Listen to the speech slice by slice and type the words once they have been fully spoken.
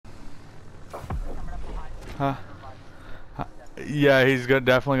Huh? Yeah, he's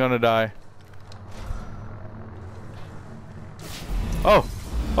definitely gonna die. Oh!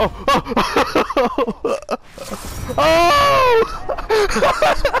 Oh! Oh! Oh!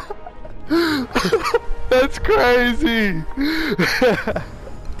 That's crazy!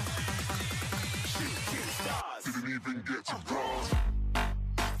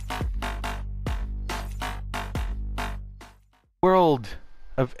 World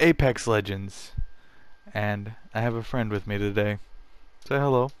of Apex Legends. And I have a friend with me today. Say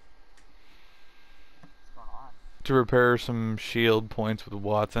hello. What's going on? To repair some shield points with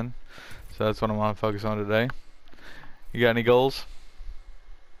Wattson. So that's what I want to focus on today. You got any goals?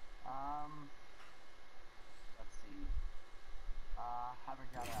 Let's see.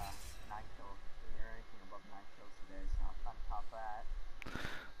 Haven't got a 9 kills or anything above 9 kills today, so I'm trying to top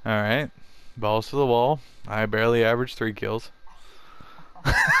that. Alright. Balls to the wall. I barely average 3 kills.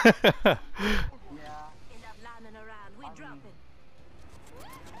 Yeah. Enough lying around. We drop it. I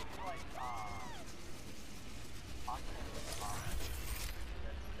feel like, Octane is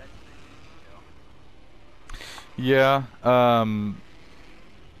that's pretty easy to do. Yeah,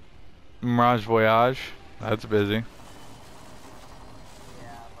 Mirage Voyage. That's busy. Yeah,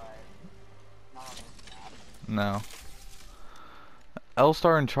 but not on this map. No.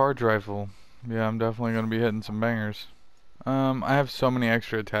 L-Star and Charge Rifle. Yeah, I'm definitely gonna be hitting some bangers. I have so many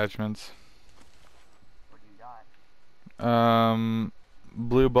extra attachments. What do you got?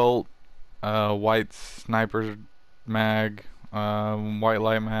 Blue Bolt, white sniper mag, white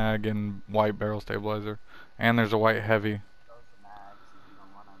light mag, and white barrel stabilizer. And there's a white heavy. Those are mags if you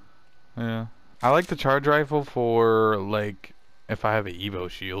don't run them. Yeah. I like the charge rifle for, like, if I have an Evo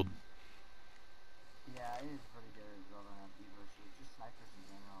shield. Yeah, it is pretty good as well to have Evo shields, just snipers in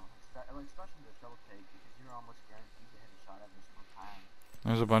general. Especially the triple take, because you're almost guaranteed to hit a shot every single time.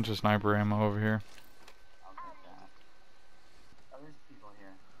 There's a bunch of sniper ammo over here. I'll take that. Oh, there's people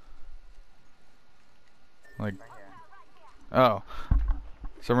here. Like, Right here. oh.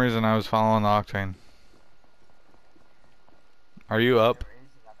 For some reason I was following the Octane. Are you up? There is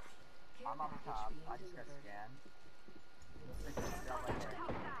another. I'm up top. I just got scanned. Looks like there's a guy right here.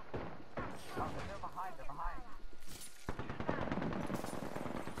 Oh, they're behind. They're behind.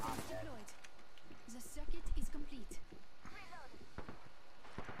 I'm dead. Deployed. The circuit is complete.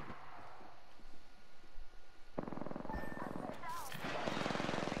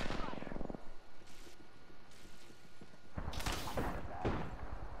 I'm kind of bad.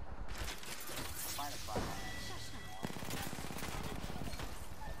 Minus 5.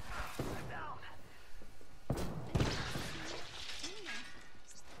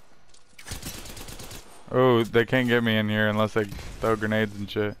 Oh, they can't get me in here unless they throw grenades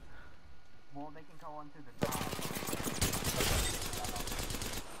and shit. Well, they can go in through the top.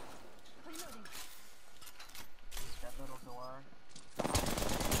 Reloading. That little door.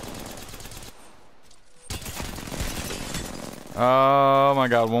 Oh my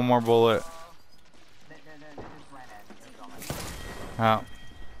god, one more bullet. They just ran in. They're going. How?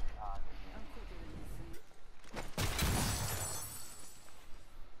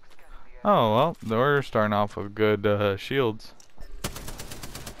 Oh, well, we're starting off with good shields.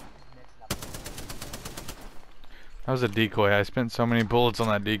 That was a decoy. I spent so many bullets on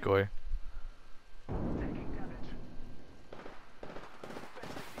that decoy.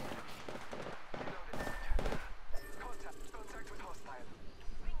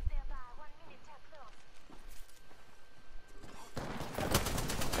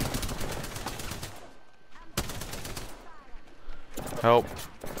 Help.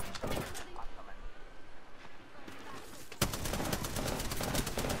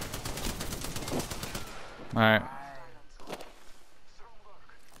 Alright.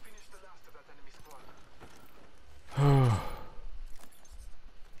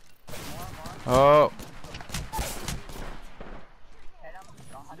 Oh. Hit him.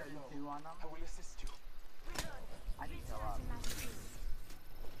 102 on them. I will assist you. I need to up.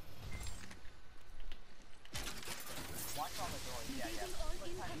 Watch on the door. Yeah, yeah. All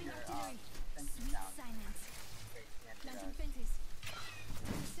Put kind of incoming your artillery. fences Sweet down. silence. Okay, can't do Planting that. fences.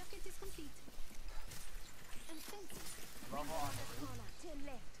 The circuit is complete. And fences. Level on the roof. Corner. Turn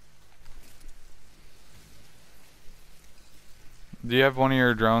left. Do you have one of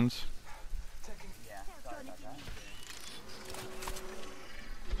your drones? Yeah, sorry about that.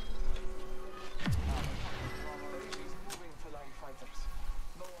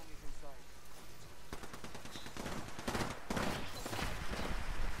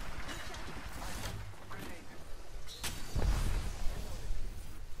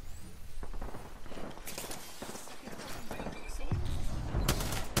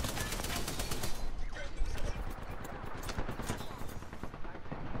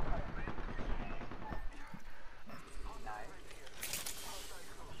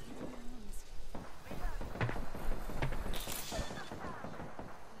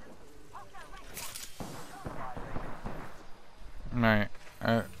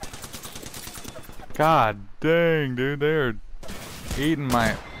 God dang, dude, they're eating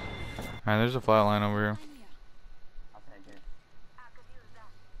my. Alright, there's a flatline over here. I'm here. I'll take it.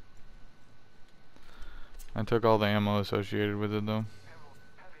 I took all the ammo associated with it though.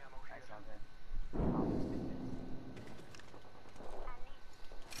 Nice, all good. I'll just take this.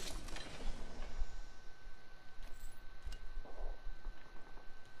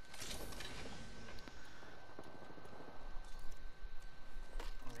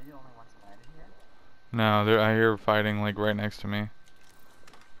 Are we the only ones landed here? No, I hear fighting like right next to me.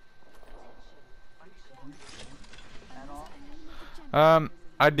 Do you stream at all?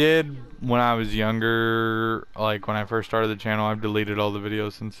 I did when I was younger, like when I first started the channel. I've deleted all the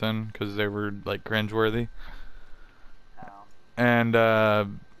videos since then because they were like cringeworthy. Um, And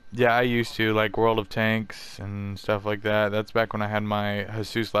yeah, I used to like World of Tanks and stuff like that. That's back when I had my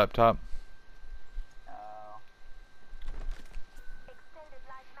Jesus laptop. oh.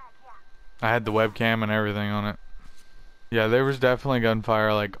 I had the webcam and everything on it. Yeah, there was definitely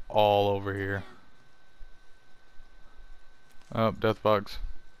gunfire like all over here. Oh, death box.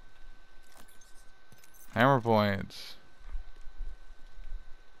 Hammer points.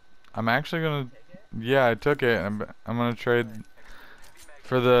 I'm actually gonna. Take it? Yeah, I took it. I'm gonna trade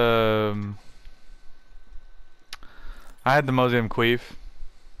for the. I had the Mausoleum Queef,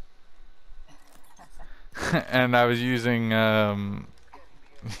 and I was using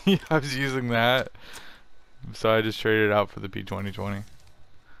yeah, I was using that, so I just traded it out for the P2020.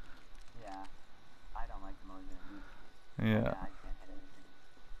 Yeah. I don't like the Mozambique. Yeah, I can't hit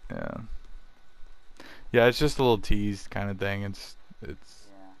anything. yeah, yeah. It's just a little tease kind of thing. It's.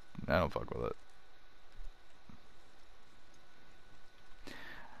 Yeah. I don't fuck with it.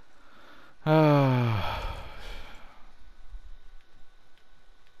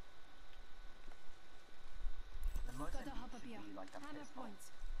 The Mozambique Gotta hop up should here. be like a Hammer pistol. points.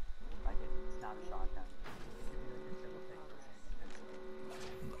 Like it's not a shotgun. It should be like a triple pick version of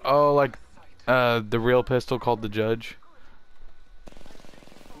a pistol. Oh, like the real pistol called the Judge.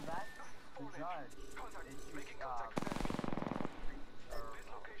 Well, that's the judge. It's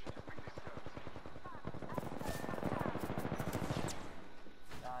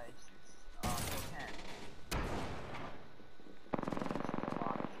just, it's 410. It's a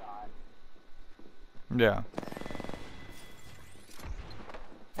long shot. Yeah.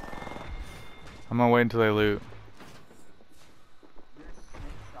 I'm gonna wait until they loot. You're a snake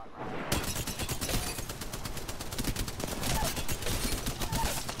shot, right?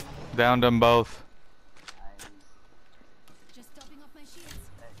 Downed them both. Nice. Just topping up my shields.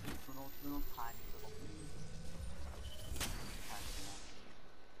 That just little tiny little beads.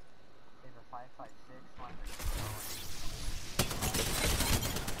 They have a 5.56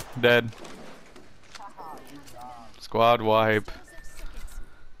 one. Dead. Haha, good job. Squad wipe. Explosive sockets.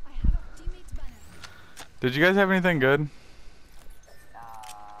 I have a teammate banner. Did you guys have anything good? He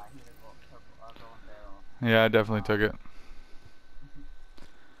had a golden barrel. Yeah, I definitely took it.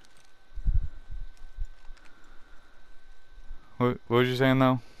 What was you saying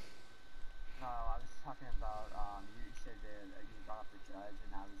though? No, I was talking about, you said that you brought up the judge,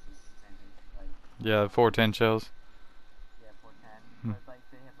 and I was just saying, like, Yeah, 410 shells. yeah, 410, Hmm. but, like,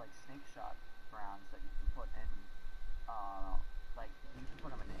 they have, like, snake shot rounds that you can put in, like, you can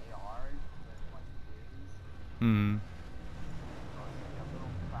put them in ARs with, like, dudes, Hmm. or it's like a little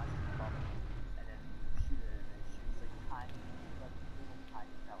plastic bubble, and then you shoot it, and it shoots, like, tiny, like, little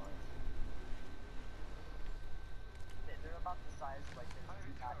tiny pellets. They're about the size of, like, the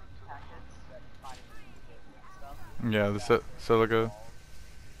two packets that you find in the food and stuff. Yeah, the silica. Silica, yeah.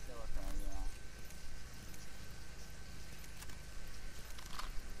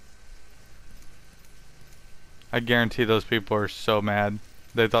 I guarantee those people are so mad.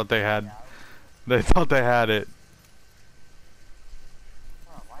 They thought they had. Yeah, They thought they had it.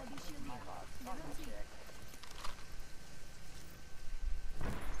 oh, why is it in my box? Fucking dick.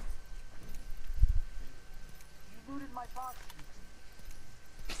 You looted my box.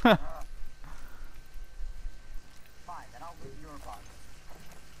 Fine, then I'll loot your box.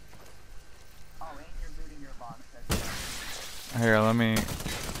 Oh, and you're looting your box. That's Here, let me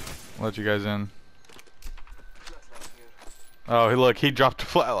let you guys in. Oh, look, he dropped a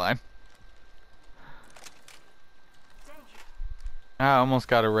flatline. I almost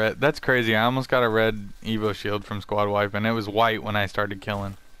got a red. That's crazy. I almost got a red Evo shield from Squad Wipe, and it was white when I started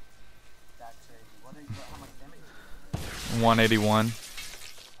killing. crazy. How much damage did you do? 181.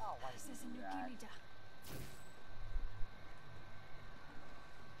 Oh, why This did is you a do new that? kill leader.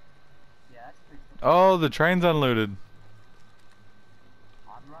 Yeah, that's pretty cool. Oh, the train's unlooted.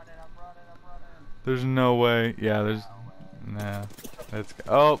 I'm running. There's no way. Yeah, there's. No way. Nah. Let's go.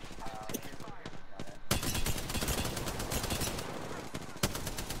 Oh, Got it.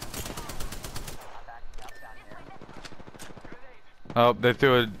 Oh, they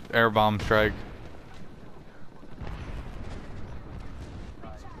threw an air bomb strike.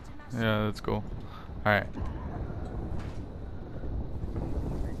 Yeah, that's cool. Alright. Placing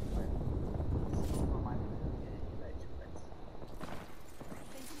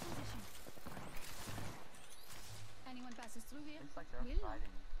position. Anyone passes through here? It's like they're We'll know. fighting.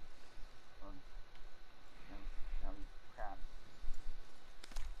 Oh, no, crap.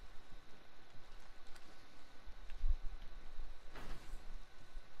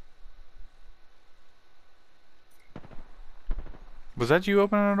 Was that you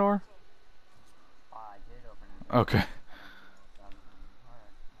opening a door? I did open it. Okay.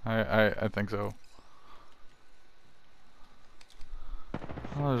 Alright. I think so.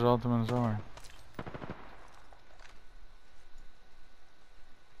 Oh, there's Ultimate Zor.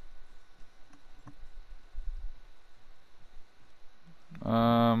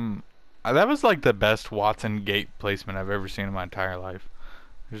 That was like the best Watson gate placement I've ever seen in my entire life.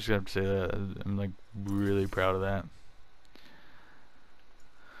 I just have to say that. I'm like really proud of that.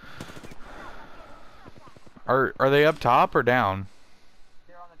 Are they up top or down?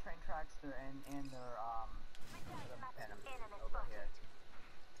 They're on the train tracks. They're and they're over here.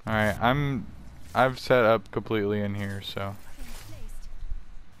 All right, I've set up completely in here, so. Fence placed.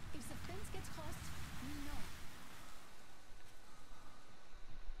 If the fence gets crossed, we know.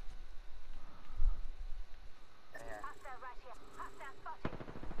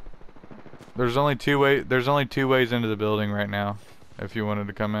 There's only two ways into the building right now, if you wanted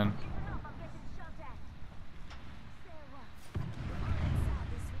to come in.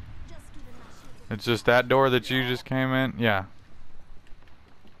 It's just that door that you just came in? Yeah.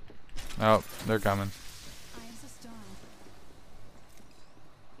 Oh, they're coming. I am the storm.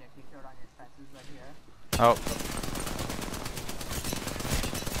 Yeah, can you throw it on your fences right here? Oh.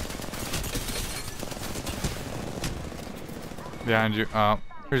 Behind you. Oh,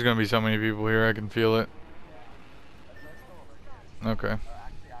 there's gonna be so many people here, I can feel it. Let's go over here. Okay.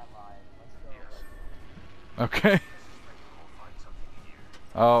 Actually, I lied. Let's go over. Okay.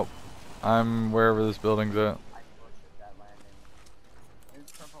 Oh, I'm wherever this building's at. I butchered that landing.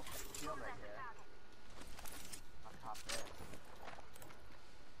 There's purple shield right here. On top there.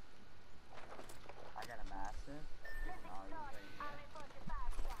 I got a massive. No, right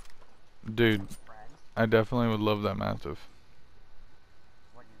here. Dude, Friends, I definitely would love that massive.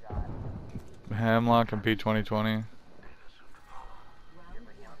 what you got? Hemlock and P2020. You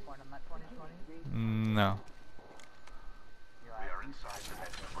ever hammer point on that 2020? No. You are inside the head.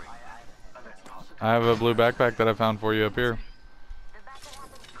 I I have a blue backpack that I found for you up here. I'm fine.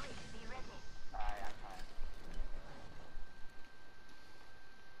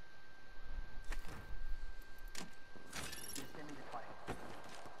 Just give me the 20.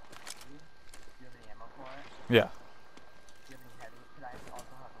 Do you have any ammo for it? Yeah. Do you have any heavy? Could I also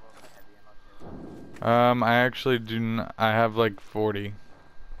have a little bit of heavy ammo too? I actually do not, I have like 40. Yeah,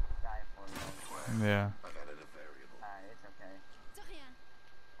 I have 40. Yeah. Alright, it's okay. De rien.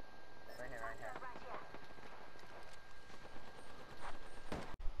 Right here, right here.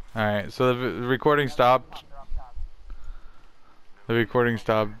 Alright, so the recording stopped. They're up top. The recording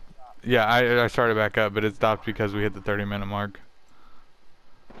stopped. Yeah, I started back up, but it stopped because we hit the 30-minute mark.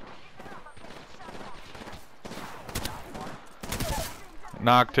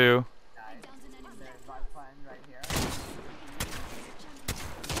 Knock two. I downed an enemy. There's my friend right here.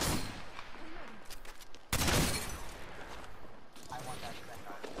 I want that second.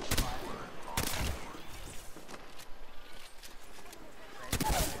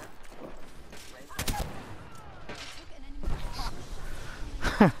 Took an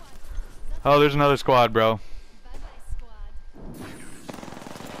enemy. Oh, there's another squad, bro. Bye bye, squad.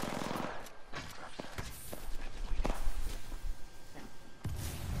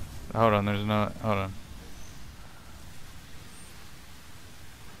 Hold on, there's no. Hold on.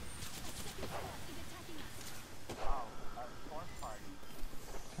 Oh, a fourth party.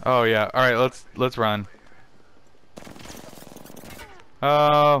 Oh yeah. All right, let's run.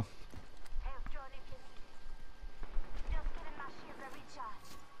 Oh.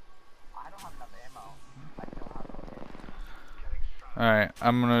 I don't have enough ammo. I don't have it. All right,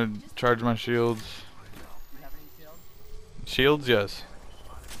 I'm gonna charge my shields. Do you have any shields? Shields, yes.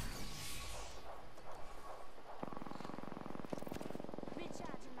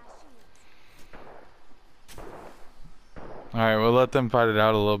 All right, we'll let them fight it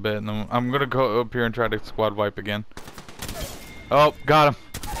out a little bit, and then I'm gonna go up here and try to squad wipe again. Oh, got him.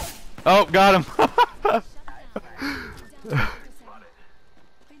 Oh, got him. Reloading.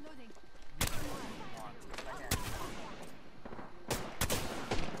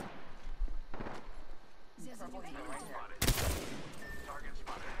 There's a new enemy.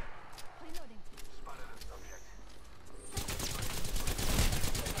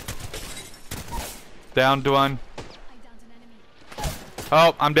 Down to one. I downed an enemy.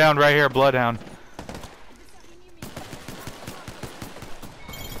 Oh, I'm down right here, Bloodhound.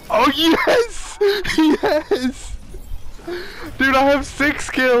 Oh yes! Yes! Dude, I have 6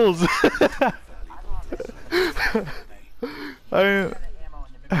 kills! I Ammo in the middle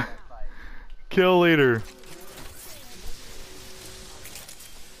of that fight. kill leader.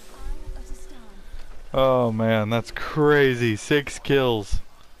 Eye of the storm. Oh man, that's crazy. 6 kills.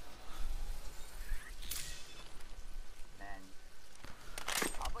 Man.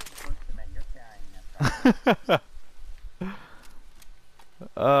 Probably supposed to make you're carrying that.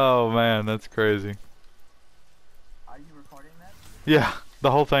 Oh man, that's crazy. Are you recording that? Yeah,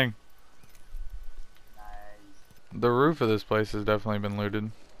 the whole thing. Nice. The roof of this place has definitely been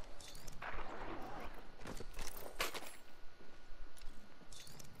looted.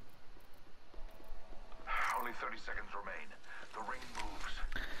 Only 30 seconds remain. The ring moves.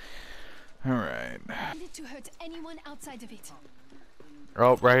 Alright. I need to hurt anyone outside of it.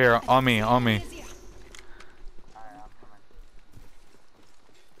 Oh, right here. On me, on me. Easier. Alright, I'm coming.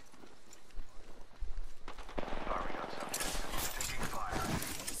 Firing on subject. Taking fire.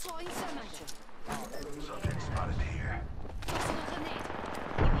 Throwing thermite. Subject spotted here. Tossing a grenade.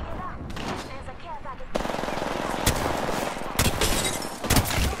 Right here,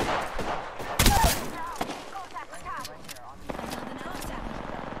 on me. I downed an outside.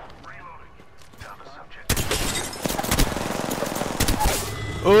 Reloading. Down to subject.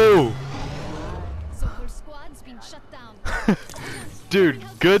 Ooh! The whole squad's been shut down. Dude,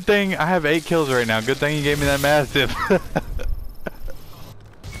 good thing I have 8 kills right now. Good thing you gave me that mastiff.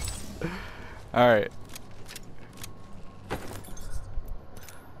 Alright.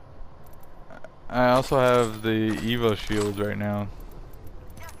 I also have the Evo shields right now.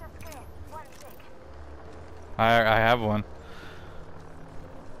 I have one.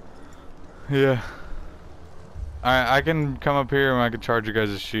 Yeah. Alright, I can come up here and I can charge you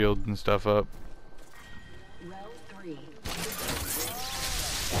guys' shield and stuff up.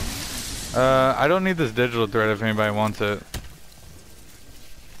 I don't need this digital thread if anybody wants it.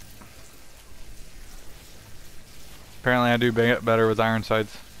 Apparently I do better with iron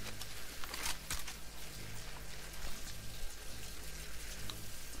sights.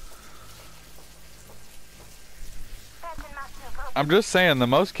 I'm just saying, the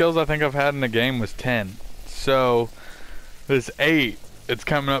most kills I think I've had in the game was 10. So, this 8, it's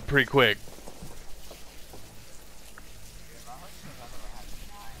coming up pretty quick.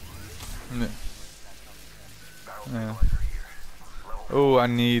 Yeah. Yeah. Oh, I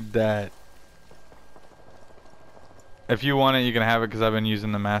need that. If you want it, you can have it because I've been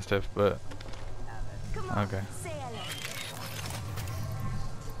using the Mastiff, but... Okay.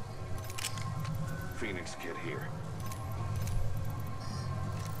 Phoenix kid here.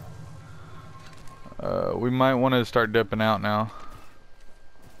 We might want to start dipping out now.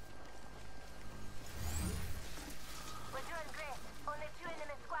 We're doing great. Only 2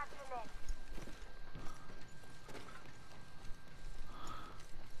 enemy squads remain.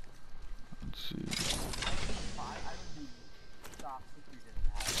 Let's see. I would be shocked if you didn't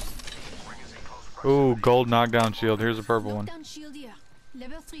have it. Ring is in close Ooh, proximity. gold knockdown shield. Here's a purple one. Knockdown shield here.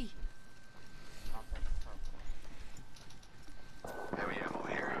 Level 3. I'll take the purple. Heavy ammo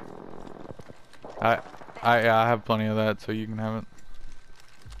here. I have plenty of that, so you can have it.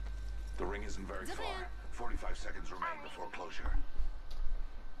 The ring isn't very Zip far. in. 45 seconds remain before closure.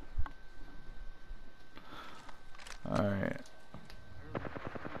 Alright. Right.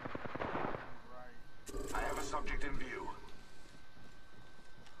 I have a subject in view.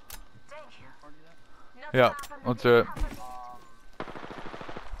 Thank you. Party that? Not Yeah, far from the let's big do it. company.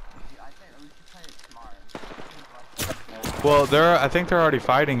 I think we should play it smart. Well, I think they're already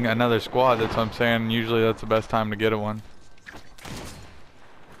fighting another squad. That's what I'm saying. Usually that's the best time to get a one.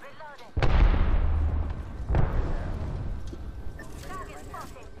 Reloading. Target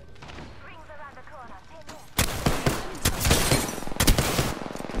spotted. Rings around the corner. 10 minutes.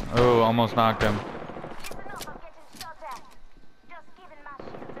 Oh, almost knocked him. Listen up, I'm getting shot at. Just giving my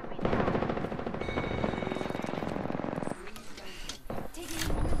shields a recharge. Taking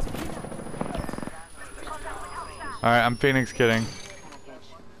a moment to heal up. Contact with Hostile. Alright, I'm Phoenix kidding. Taking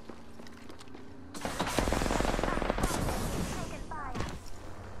fire.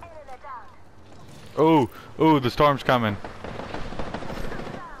 Enemy down. Oh, ooh, the storm's coming.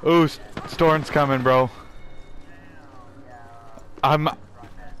 Ooh, storm's coming, bro. I'm...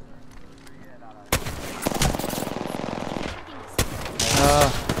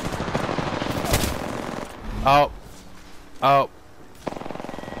 Oh. Oh. Oh.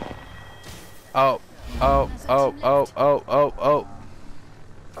 Oh, oh, oh, oh, oh, oh.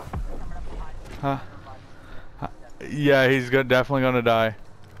 Huh. Yeah, he's definitely gonna die.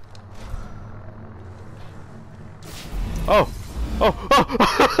 Oh! Oh!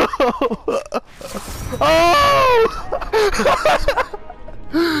 Oh! Oh!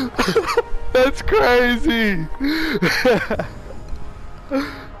 That's crazy!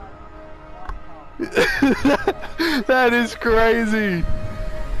 That is crazy!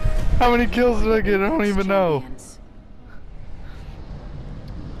 How many kills did I get? I don't even know. Champions.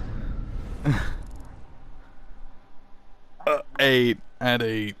 8 at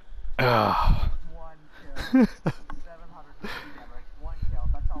 8. Ugh. 1 kill. 700 damage. 1 kill.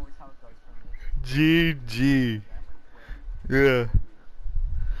 That's always how it goes for me. GG. Yeah.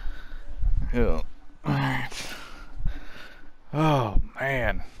 Yeah. Alright. Oh,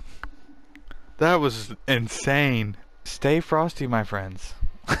 man. That was insane. Stay frosty, my friends.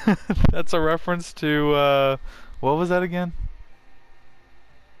 That's a reference to, what was that again?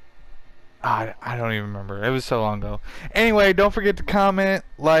 I don't even remember. It was so long ago. Anyway, don't forget to comment,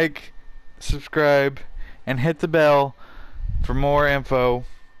 like, subscribe, and hit the bell for more info.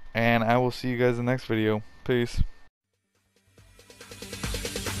 And I will see you guys in the next video. Peace.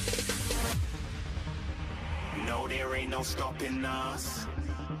 No, there ain't no stopping us.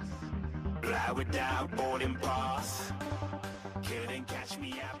 Fly without boarding pass. Couldn't catch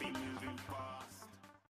me, I be moving fast.